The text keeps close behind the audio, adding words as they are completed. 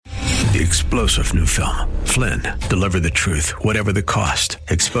The explosive new film, Flynn, deliver the truth, whatever the cost.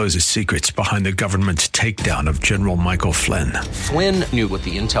 Exposes secrets behind the government's takedown of General Michael Flynn. Flynn knew what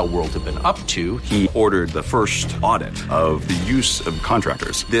the intel world had been up to. He ordered the first audit of the use of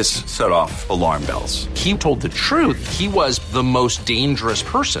contractors. This set off alarm bells. He told the truth. He was the most dangerous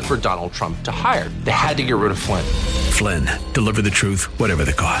person for Donald Trump to hire. They had to get rid of Flynn. Flynn, deliver the truth, whatever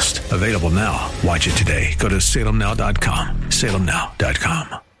the cost. Available now. Watch it today. Go to salemnow.com.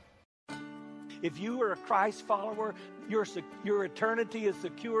 salemnow.com. If you are a Christ follower, your eternity is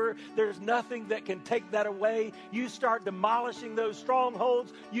secure. There's nothing that can take that away. You start demolishing those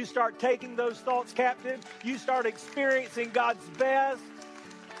strongholds. You start taking those thoughts captive. You start experiencing God's best.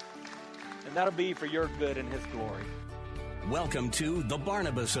 And that'll be for your good and His glory. Welcome to The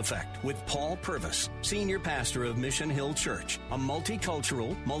Barnabas Effect with Paul Purvis, Senior Pastor of Mission Hill Church, a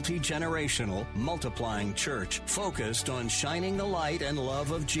multicultural, multi-generational, multiplying church focused on shining the light and love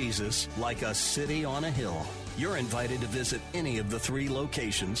of Jesus like a city on a hill. You're invited to visit any of the 3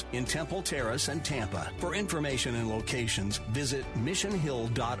 locations in Temple Terrace and Tampa. For information and locations, visit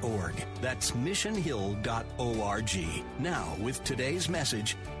missionhill.org. That's missionhill.org. Now, with today's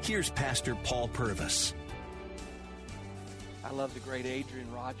message, here's Pastor Paul Purvis. I love the great Adrian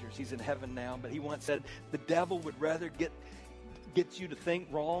Rogers. He's in heaven now, but he once said, the devil would rather get you to think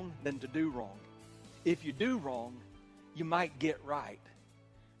wrong than to do wrong. If you do wrong, you might get right.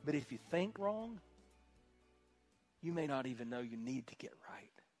 But if you think wrong, you may not even know you need to get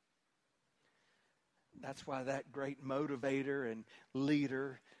right. That's why that great motivator and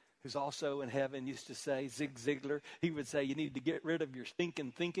leader who's also in heaven used to say, Zig Ziglar, he would say, you need to get rid of your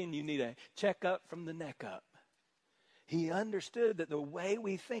stinking thinking. You need a checkup from the neck up. He understood that the way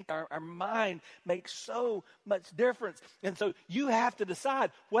we think, our mind makes so much difference. And so you have to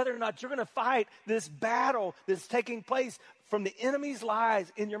decide whether or not you're going to fight this battle that's taking place from the enemy's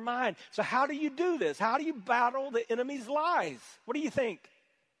lies in your mind. So how do you do this? How do you battle the enemy's lies? What do you think?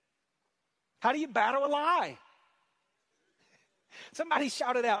 How do you battle a lie? Somebody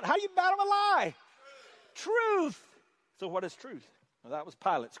shouted out, how do you battle a lie? Truth. So what is truth? Well, that was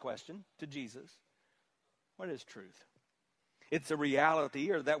Pilate's question to Jesus. What is truth? It's a reality,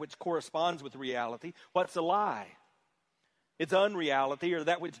 or that which corresponds with reality. What's a lie? It's unreality, or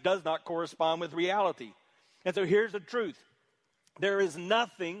that which does not correspond with reality. And so here's the truth. There is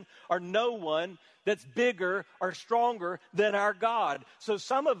nothing or no one that's bigger or stronger than our God. So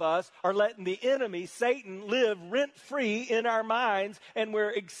some of us are letting the enemy, Satan, live rent-free in our minds, and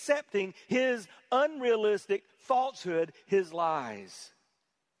we're accepting his unrealistic falsehood, his lies.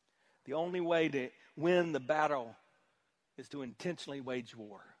 The only way to win the battle is to intentionally wage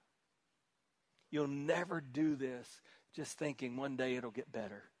war. You'll never do this just thinking one day it'll get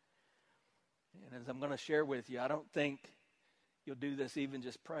better. And as I'm going to share with you, I don't think you'll do this even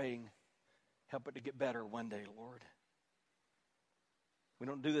just praying, help it to get better one day, Lord. We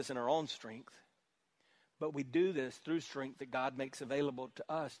don't do this in our own strength, but we do this through strength that God makes available to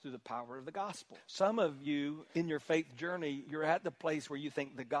us through the power of the gospel. Some of you in your faith journey, you're at the place where you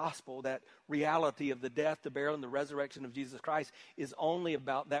think the gospel, that reality of the death, the burial, and the resurrection of Jesus Christ is only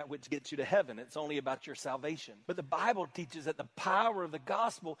about that which gets you to heaven. It's only about your salvation. But the Bible teaches that the power of the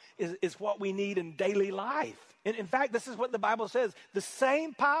gospel is what we need in daily life. And in fact, this is what the Bible says. The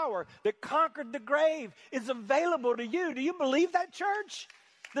same power that conquered the grave is available to you. Do you believe that, church?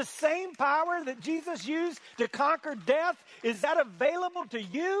 The same power that Jesus used to conquer death, is that available to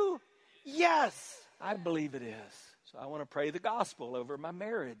you? Yes, I believe it is. So I want to pray the gospel over my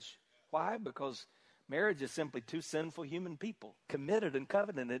marriage. Why? Because marriage is simply 2 sinful human people committed and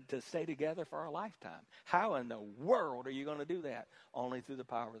covenanted to stay together for a lifetime. How in the world are you going to do that? Only through the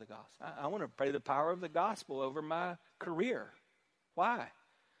power of the gospel. I want to pray the power of the gospel over my career. Why?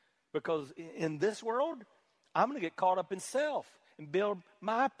 Because in this world, I'm going to get caught up in self and build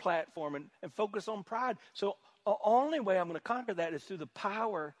my platform and focus on pride. So the only way I'm going to conquer that is through the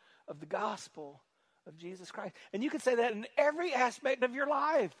power of the gospel of Jesus Christ. And you can say that in every aspect of your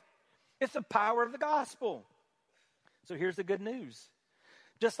life. It's the power of the gospel. So here's the good news.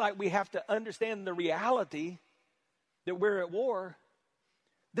 Just like we have to understand the reality that we're at war,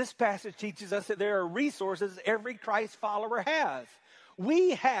 this passage teaches us that there are resources every Christ follower has.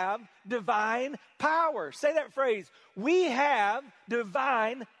 We have divine power. Say that phrase. We have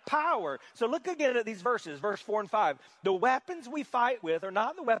divine power. So look again at these verses, verse 4 and 5. The weapons we fight with are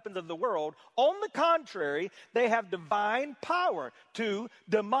not the weapons of the world. On the contrary, they have divine power to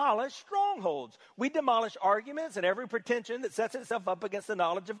demolish strongholds. We demolish arguments and every pretension that sets itself up against the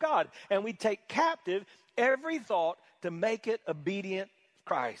knowledge of God. And we take captive every thought to make it obedient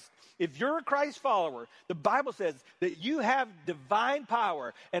Christ, if you're a Christ follower, the Bible says that you have divine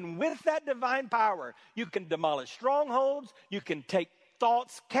power. And with that divine power, you can demolish strongholds, you can take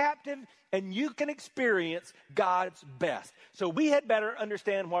thoughts captive, and you can experience God's best. So we had better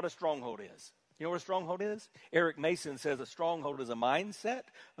understand what a stronghold is. You know what a stronghold is? Eric Mason says a stronghold is a mindset,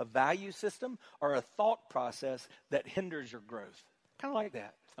 a value system, or a thought process that hinders your growth. Kind of like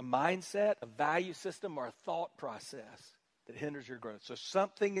that. A mindset, a value system, or a thought process that hinders your growth. So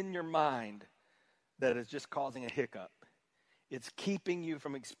something in your mind that is just causing a hiccup. It's keeping you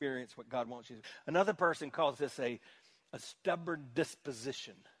from experiencing what God wants you to do. Another person calls this a stubborn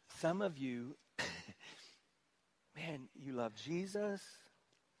disposition. Some of you, man, you love Jesus.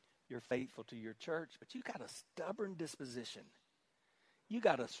 You're faithful to your church, but you got a stubborn disposition. You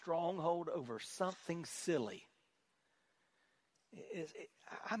got a stronghold over something silly.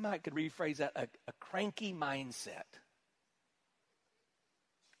 I might could rephrase that, a cranky mindset.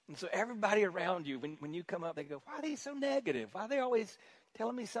 And so everybody around you, when you come up, they go, why are they so negative? Why are they always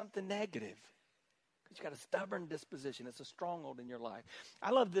telling me something negative? Because you got a stubborn disposition. It's a stronghold in your life.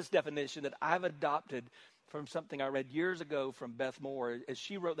 I love this definition that I've adopted from something I read years ago from Beth Moore, as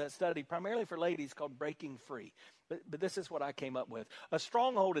she wrote that study, primarily for ladies, called Breaking Free. But this is what I came up with. A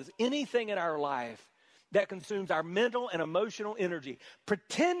stronghold is anything in our life that consumes our mental and emotional energy,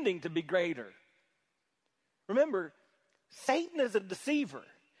 pretending to be greater. Remember, Satan is a deceiver.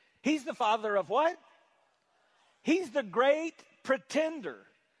 He's the father of what? He's the great pretender.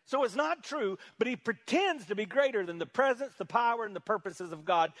 So it's not true, but he pretends to be greater than the presence, the power, and the purposes of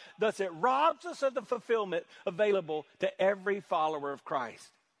God. Thus, it robs us of the fulfillment available to every follower of Christ.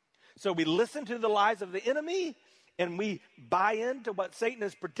 So we listen to the lies of the enemy, and we buy into what Satan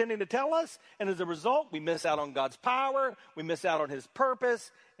is pretending to tell us, and as a result, we miss out on God's power, we miss out on his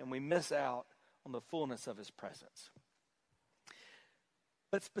purpose, and we miss out on the fullness of his presence.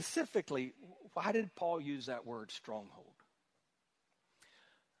 But specifically, why did Paul use that word stronghold?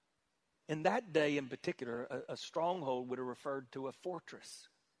 In that day in particular, a stronghold would have referred to a fortress,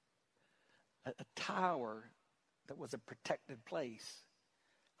 a tower that was a protected place,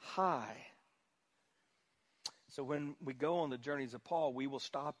 high. So when we go on the journeys of Paul, we will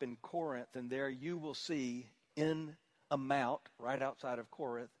stop in Corinth, and there you will see in a mount right outside of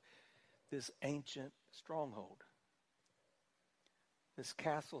Corinth this ancient stronghold, this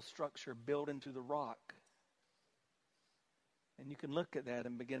castle structure built into the rock. And you can look at that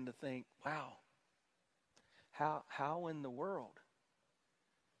and begin to think, wow, how in the world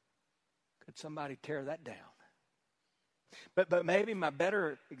could somebody tear that down? But maybe my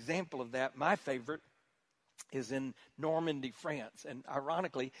better example of that, my favorite, is in Normandy, France. And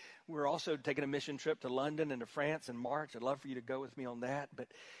ironically, we're also taking a mission trip to London and to France in March. I'd love for you to go with me on that. But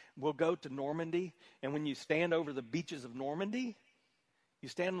we'll go to Normandy, and when you stand over the beaches of Normandy, you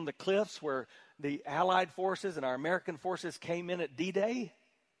stand on the cliffs where the Allied forces and our American forces came in at D-Day.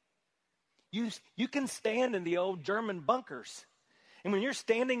 You can stand in the old German bunkers. And when you're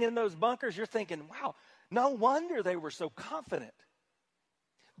standing in those bunkers, you're thinking, wow, no wonder they were so confident.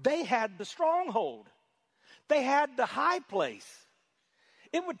 They had the stronghold. They had the high place.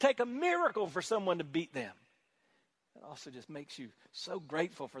 It would take a miracle for someone to beat them. It also just makes you so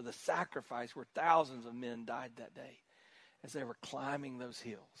grateful for the sacrifice where thousands of men died that day as they were climbing those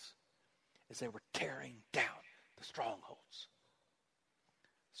hills, as they were tearing down the strongholds.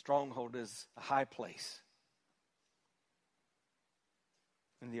 Stronghold is a high place.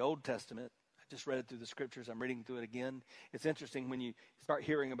 In the Old Testament, I just read it through the scriptures. I'm reading through it again. It's interesting when you start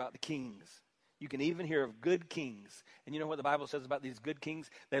hearing about the kings. You can even hear of good kings. And you know what the Bible says about these good kings?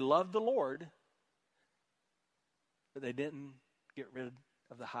 They loved the Lord, but they didn't get rid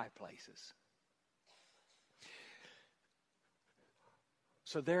of the high places.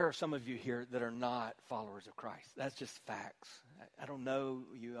 So there are some of you here that are not followers of Christ. That's just facts. I don't know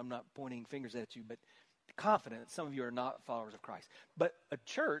you. I'm not pointing fingers at you, but confident that some of you are not followers of Christ. But a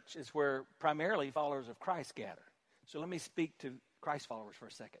church is where primarily followers of Christ gather. So let me speak to Christ followers for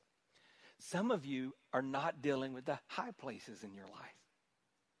a second. Some of you are not dealing with the high places in your life.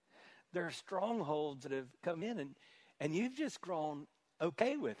 There are strongholds that have come in, and you've just grown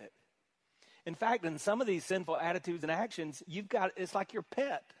okay with it. In fact, in some of these sinful attitudes and actions, it's like your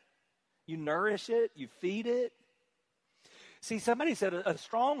pet. You nourish it, you feed it. See, somebody said a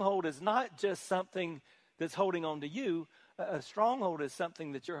stronghold is not just something that's holding on to you. A stronghold is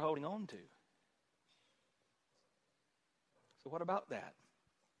something that you're holding on to. So what about that?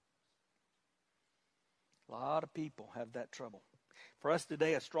 A lot of people have that trouble. For us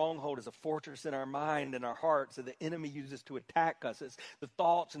today, a stronghold is a fortress in our mind and our hearts that the enemy uses to attack us. It's the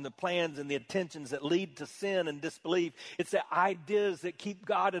thoughts and the plans and the intentions that lead to sin and disbelief. It's the ideas that keep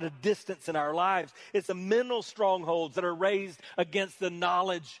God at a distance in our lives. It's the mental strongholds that are raised against the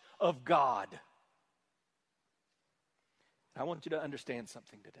knowledge of God. I want you to understand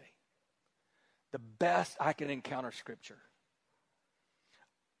something today. The best I can encounter Scripture,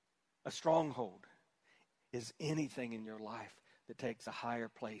 a stronghold, is anything in your life that takes a higher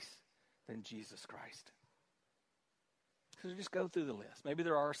place than Jesus Christ. So just go through the list. Maybe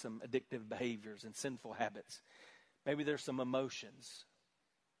there are some addictive behaviors and sinful habits. Maybe there's some emotions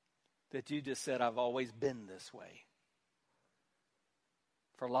that you just said, I've always been this way.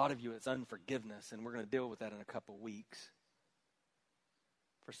 For a lot of you, it's unforgiveness, and we're going to deal with that in a couple weeks.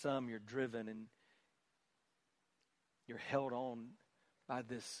 For some, you're driven and you're held on by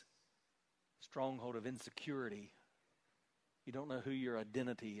this stronghold of insecurity. You don't know who your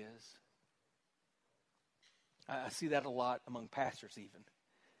identity is. I see that a lot among pastors even,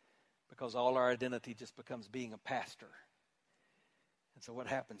 because all our identity just becomes being a pastor. And so what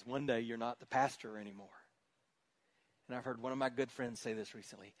happens? One day you're not the pastor anymore. And I've heard one of my good friends say this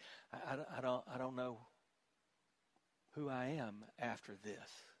recently. I don't know who I am after this.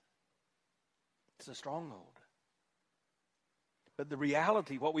 It's a stronghold. But the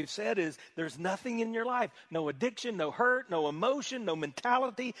reality, what we've said is there's nothing in your life, no addiction, no hurt, no emotion, no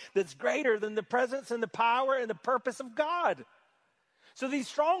mentality that's greater than the presence and the power and the purpose of God. So these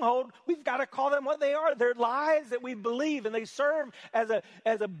strongholds, we've got to call them what they are. They're lies that we believe, and they serve as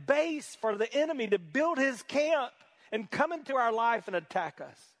a base for the enemy to build his camp and come into our life and attack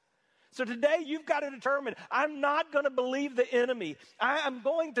us. So today you've got to determine, I'm not going to believe the enemy. I'm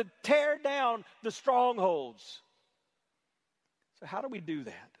going to tear down the strongholds. So how do we do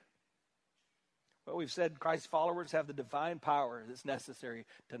that? Well, we've said Christ's followers have the divine power that's necessary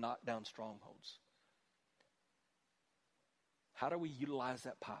to knock down strongholds. How do we utilize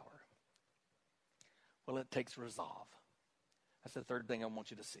that power? Well, it takes resolve. That's the third thing I want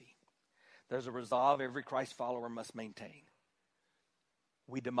you to see. There's a resolve every Christ follower must maintain.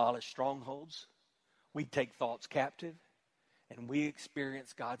 We demolish strongholds. We take thoughts captive. And we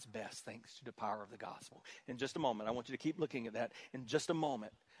experience God's best thanks to the power of the gospel. In just a moment, I want you to keep looking at that. In just a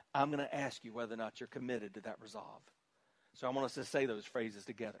moment, I'm going to ask you whether or not you're committed to that resolve. So I want us to say those phrases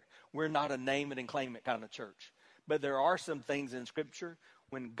together. We're not a name it and claim it kind of church. But there are some things in Scripture,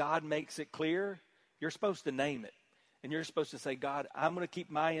 when God makes it clear, you're supposed to name it. And you're supposed to say, God, I'm going to keep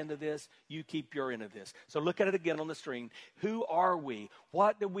my end of this. You keep your end of this. So look at it again on the screen. Who are we?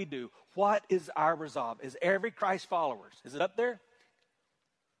 What do we do? What is our resolve? Is every Christ follower? Is it up there?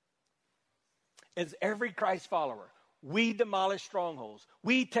 Is every Christ follower? We demolish strongholds.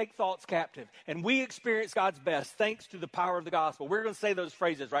 We take thoughts captive. And we experience God's best thanks to the power of the gospel. We're going to say those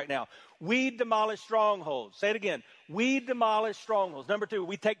phrases right now. We demolish strongholds. Say it again. We demolish strongholds. Number 2,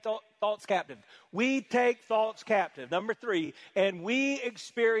 we take thoughts captive. We take thoughts captive. Number 3, and we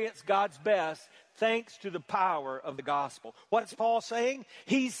experience God's best thanks to the power of the gospel. What's Paul saying?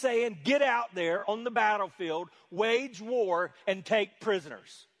 He's saying, get out there on the battlefield, wage war, and take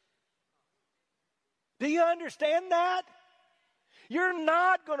prisoners. Do you understand that? You're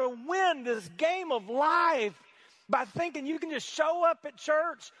not going to win this game of life by thinking you can just show up at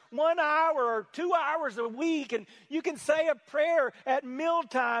church 1 hour or 2 hours a week, and you can say a prayer at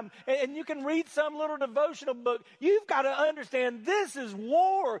mealtime, and you can read some little devotional book. You've got to understand this is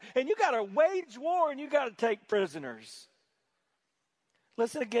war, and you got to wage war, and you got to take prisoners.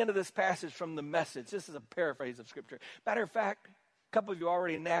 Listen again to this passage from the Message. This is a paraphrase of Scripture. Matter of fact, a couple of you are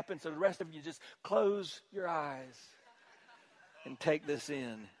already napping, so the rest of you just close your eyes and take this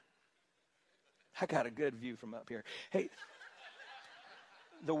in. I got a good view from up here. Hey,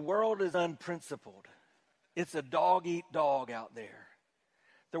 the world is unprincipled. It's a dog-eat-dog out there.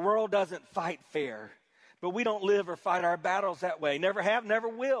 The world doesn't fight fair, but we don't live or fight our battles that way. Never have, never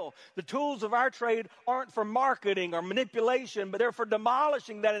will. The tools of our trade aren't for marketing or manipulation, but they're for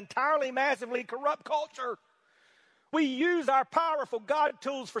demolishing that entirely massively corrupt culture. We use our powerful God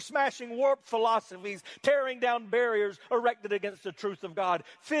tools for smashing warped philosophies, tearing down barriers erected against the truth of God,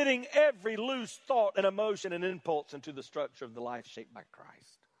 fitting every loose thought and emotion and impulse into the structure of the life shaped by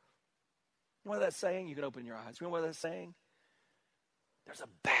Christ. You know what that's saying? You can open your eyes. You know what that's saying? There's a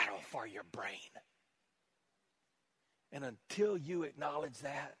battle for your brain. And until you acknowledge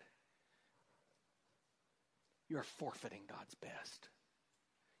that, you're forfeiting God's best.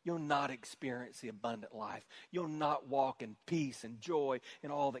 You'll not experience the abundant life. You'll not walk in peace and joy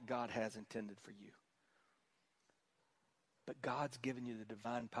in all that God has intended for you. But God's given you the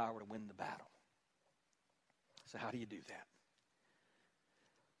divine power to win the battle. So how do you do that?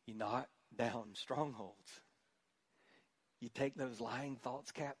 You knock down strongholds. You take those lying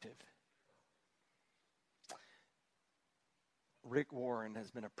thoughts captive. Rick Warren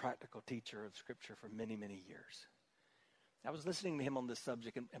has been a practical teacher of Scripture for many, many years. I was listening to him on this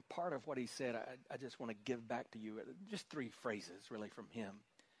subject, and part of what he said, I just want to give back to you. Just 3 phrases, really, from him.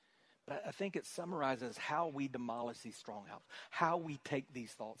 But I think it summarizes how we demolish these strongholds, how we take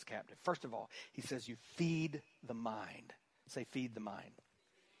these thoughts captive. First of all, he says you feed the mind. Say, feed the mind.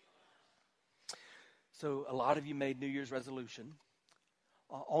 So a lot of you made New Year's resolution.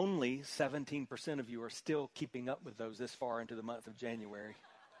 Only 17% of you are still keeping up with those this far into the month of January.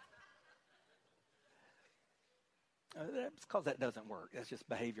 That's because that doesn't work. That's just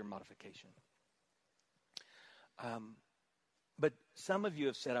behavior modification. But some of you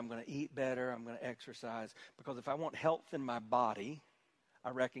have said, I'm going to eat better, I'm going to exercise, because if I want health in my body, I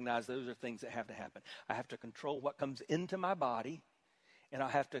recognize those are things that have to happen. I have to control what comes into my body, and I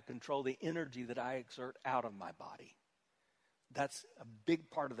have to control the energy that I exert out of my body. That's a big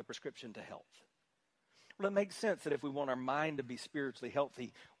part of the prescription to health. Well, it makes sense that if we want our mind to be spiritually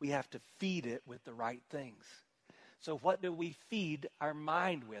healthy, we have to feed it with the right things. So what do we feed our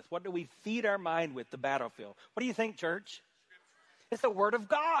mind with? What do we feed our mind with? The battlefield. What do you think, church? It's the Word of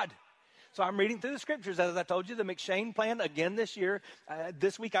God. So I'm reading through the Scriptures. As I told you, the McShane plan again this year.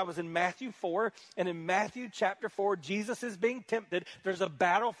 This week I was in Matthew 4. And in Matthew chapter 4, Jesus is being tempted. There's a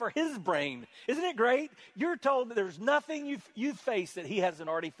battle for his brain. Isn't it great? You're told that there's nothing you've faced that he hasn't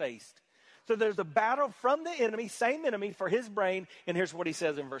already faced. So there's a battle from the enemy, same enemy, for his brain. And here's what he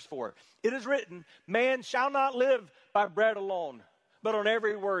says in verse 4. It is written, man shall not live by bread alone, but on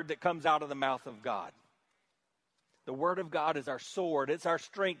every word that comes out of the mouth of God. The Word of God is our sword. It's our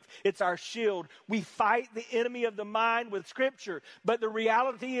strength. It's our shield. We fight the enemy of the mind with Scripture. But the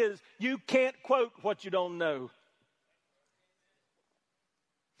reality is you can't quote what you don't know.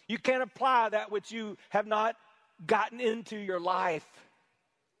 You can't apply that which you have not gotten into your life.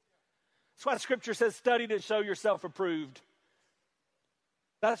 That's why Scripture says, study to show yourself approved.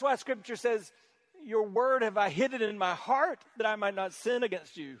 That's why Scripture says, your word have I hidden in my heart that I might not sin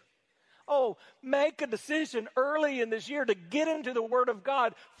against you. Oh, make a decision early in this year to get into the Word of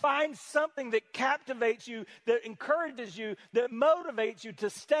God. Find something that captivates you, that encourages you, that motivates you to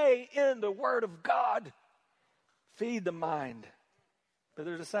stay in the Word of God. Feed the mind. But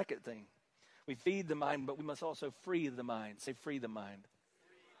there's a second thing. We feed the mind, but we must also free the mind. Say, free the mind.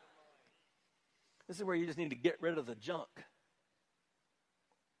 This is where you just need to get rid of the junk.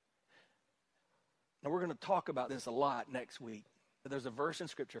 Now, we're going to talk about this a lot next week. But there's a verse in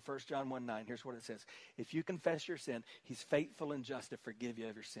Scripture, 1 John 1:9. Here's what it says. If you confess your sin, he's faithful and just to forgive you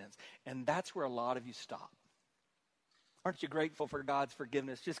of your sins. And that's where a lot of you stop. Aren't you grateful for God's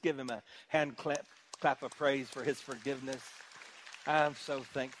forgiveness? Just give him a hand clap of praise for his forgiveness. I'm so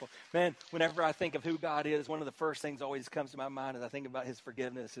thankful. Man, whenever I think of who God is, one of the first things always comes to my mind is I think about his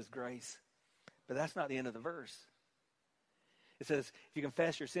forgiveness, his grace. But that's not the end of the verse. It says, if you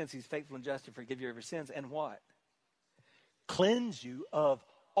confess your sins, he's faithful and just to forgive you of your sins. And what? Cleanse you of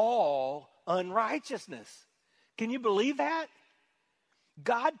all unrighteousness. Can you believe that?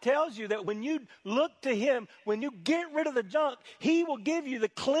 God tells you that when you look to him, when you get rid of the junk, he will give you the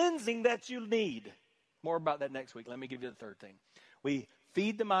cleansing that you need. More about that next week. Let me give you the third thing. We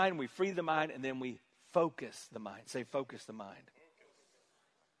feed the mind, we free the mind, and then we focus the mind. Say, focus the mind.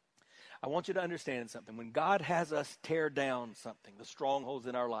 I want you to understand something. When God has us tear down something, the strongholds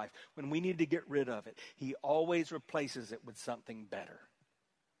in our life, when we need to get rid of it, he always replaces it with something better.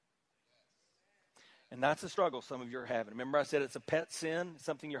 And that's the struggle some of you are having. Remember I said it's a pet sin,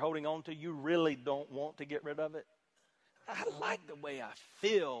 something you're holding on to. You really don't want to get rid of it. I like the way I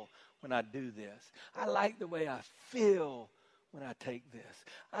feel when I do this. I like the way I feel when I take this.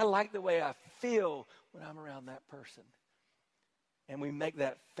 I like the way I feel when I'm around that person. And we make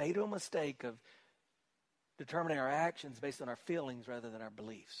that fatal mistake of determining our actions based on our feelings rather than our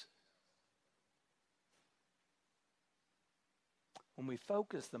beliefs. When we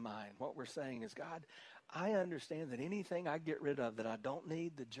focus the mind, what we're saying is, God, I understand that anything I get rid of that I don't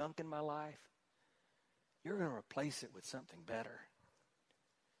need, the junk in my life, you're going to replace it with something better.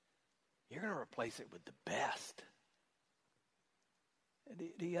 You're going to replace it with the best.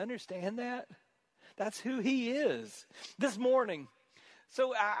 Do you understand that? That's who he is. This morning,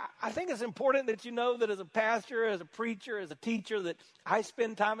 so I think it's important that you know that as a pastor, as a preacher, as a teacher, that I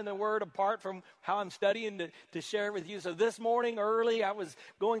spend time in the Word apart from how I'm studying to share with you. So this morning early, I was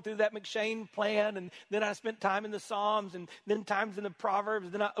going through that McShane plan, and then I spent time in the Psalms, and then times in the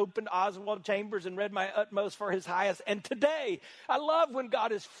Proverbs. Then I opened Oswald Chambers and read my utmost for his highest. And today, I love when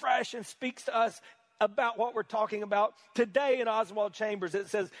God is fresh and speaks to us about what we're talking about today in Oswald Chambers. It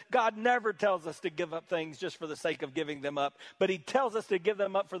says God never tells us to give up things just for the sake of giving them up, but he tells us to give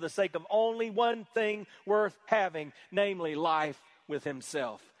them up for the sake of only one thing worth having, namely life with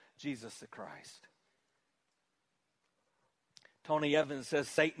himself, Jesus the Christ. Tony Evans says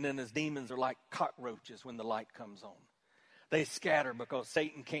Satan and his demons are like cockroaches when the light comes on. They scatter because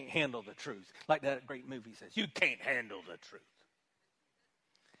Satan can't handle the truth. Like that great movie says, you can't handle the truth.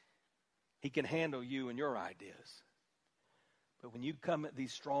 He can handle you and your ideas. But when you come at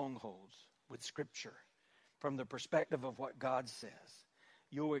these strongholds with Scripture, from the perspective of what God says,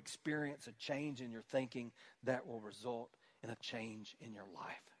 you'll experience a change in your thinking that will result in a change in your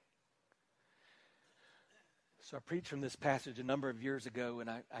life. So I preached from this passage a number of years ago, and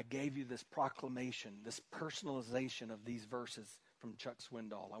I gave you this proclamation, this personalization of these verses from Chuck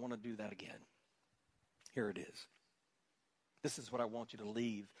Swindoll. I want to do that again. Here it is. This is what I want you to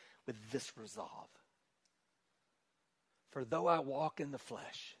leave with this resolve. For though I walk in the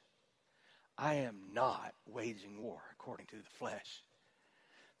flesh, I am not waging war according to the flesh.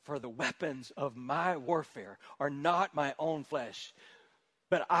 For the weapons of my warfare are not my own flesh,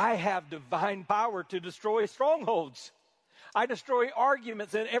 but I have divine power to destroy strongholds. I destroy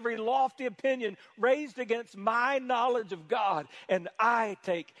arguments and every lofty opinion raised against my knowledge of God, and I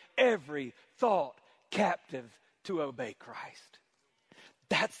take every thought captive to obey Christ.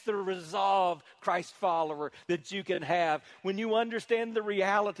 That's the resolve, Christ follower, that you can have. When you understand the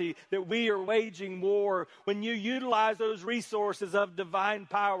reality that we are waging war, when you utilize those resources of divine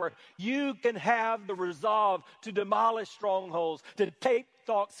power, you can have the resolve to demolish strongholds, to take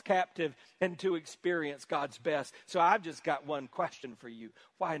thoughts captive, and to experience God's best. So I've just got one question for you.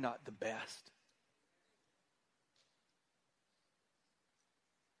 Why not the best?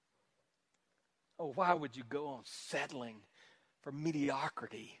 Oh, why would you go on settling for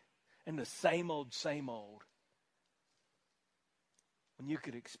mediocrity and the same old when you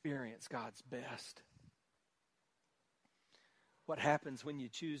could experience God's best? What happens when you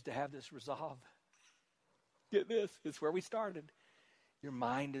choose to have this resolve? Get this, it's where we started. Your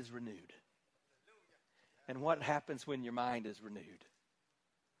mind is renewed. And what happens when your mind is renewed?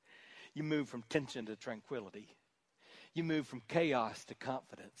 You move from tension to tranquility. You move from chaos to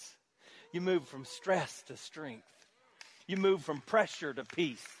confidence. You move from stress to strength. You move from pressure to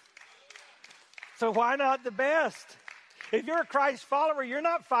peace. So why not the best? If you're a Christ follower, you're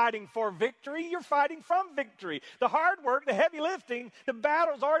not fighting for victory. You're fighting from victory. The hard work, the heavy lifting, the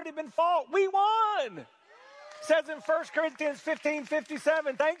battle's already been fought. We won. It says in 1 Corinthians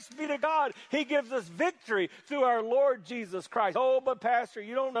 15:57, thanks be to God, he gives us victory through our Lord Jesus Christ. Oh, but Pastor,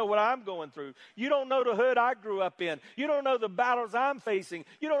 you don't know what I'm going through. You don't know the hood I grew up in. You don't know the battles I'm facing.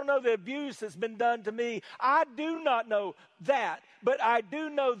 You don't know the abuse that's been done to me. I do not know that, but I do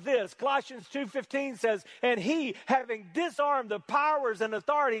know this. Colossians 2:15 says, and he, having disarmed the powers and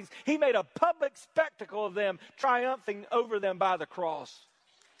authorities, he made a public spectacle of them, triumphing over them by the cross.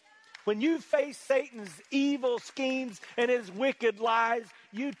 When you face Satan's evil schemes and his wicked lies,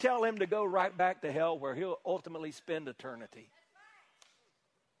 you tell him to go right back to hell where he'll ultimately spend eternity.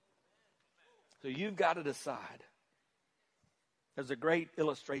 So you've got to decide. There's a great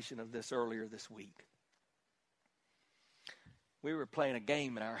illustration of this earlier this week. We were playing a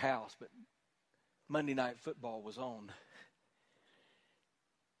game in our house, but Monday Night Football was on.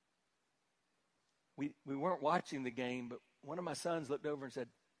 We weren't watching the game, but one of my sons looked over and said,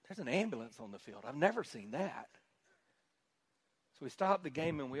 there's an ambulance on the field. I've never seen that. So we stopped the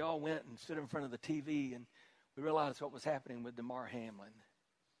game and we all went and stood in front of the TV and we realized what was happening with Damar Hamlin.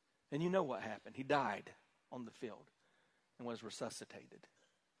 And you know what happened. He died on the field and was resuscitated.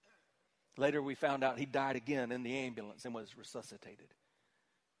 Later we found out he died again in the ambulance and was resuscitated.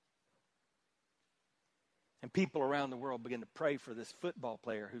 And people around the world began to pray for this football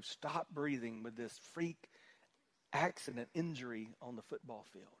player who stopped breathing with this freak accident injury on the football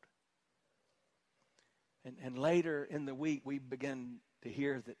field. And later in the week, we began to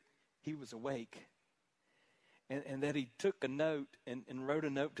hear that he was awake and that he took a note and wrote a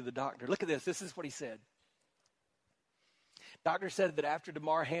note to the doctor. Look at this. This is what he said. Doctor said that after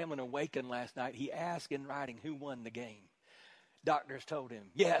Damar Hamlin awakened last night, he asked in writing who won the game. Doctors told him,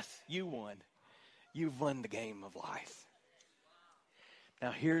 yes, you won. You've won the game of life.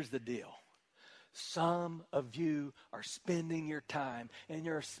 Now here's the deal. Some of you are spending your time and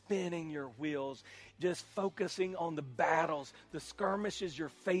you're spinning your wheels, just focusing on the battles, the skirmishes you're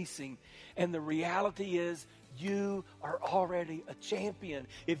facing. And the reality is you are already a champion.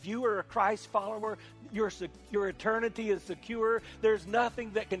 If you are a Christ follower, your eternity is secure. There's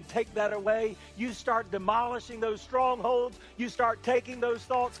nothing that can take that away. You start demolishing those strongholds. You start taking those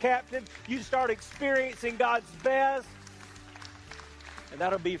thoughts captive. You start experiencing God's best. And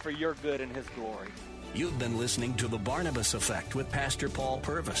that'll be for your good and His glory. You've been listening to The Barnabas Effect with Pastor Paul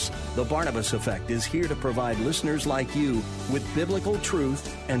Purvis. The Barnabas Effect is here to provide listeners like you with biblical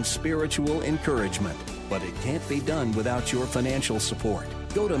truth and spiritual encouragement. But it can't be done without your financial support.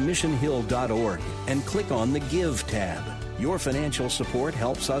 Go to missionhill.org and click on the Give tab. Your financial support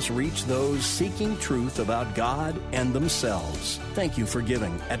helps us reach those seeking truth about God and themselves. Thank you for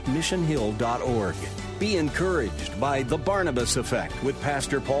giving at missionhill.org. Be encouraged by The Barnabas Effect with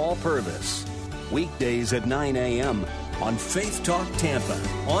Pastor Paul Purvis. Weekdays at 9 a.m. on Faith Talk Tampa.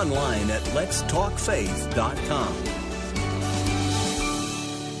 Online at letstalkfaith.com.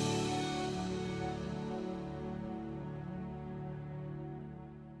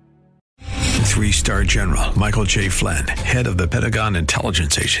 3-star General Michael J. Flynn, head of the Pentagon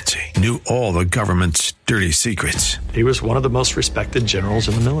Intelligence Agency, knew all the government's dirty secrets. He was one of the most respected generals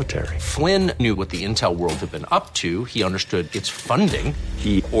in the military. Flynn knew what the intel world had been up to. He understood its funding.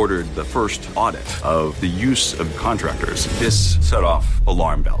 He ordered the first audit of the use of contractors. This set off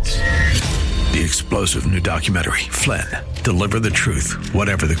alarm bells. The explosive new documentary, Flynn, Deliver the Truth,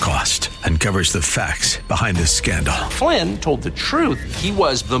 Whatever the Cost, uncovers the facts behind this scandal. Flynn told the truth. He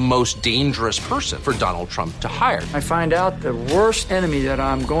was the most dangerous person for Donald Trump to hire. I find out the worst enemy that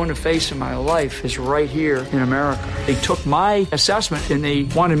I'm going to face in my life is right here in America. They took my assessment and they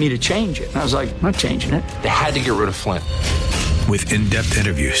wanted me to change it. And I was like, I'm not changing it. They had to get rid of Flynn. With in-depth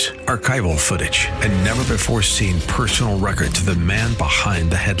interviews, archival footage, and never-before-seen personal records of the man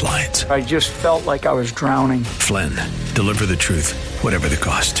behind the headlines. I just felt like I was drowning. Flynn, Deliver the Truth, Whatever the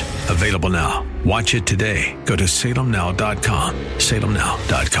Cost. Available now. Watch it today. Go to salemnow.com.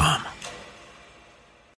 salemnow.com.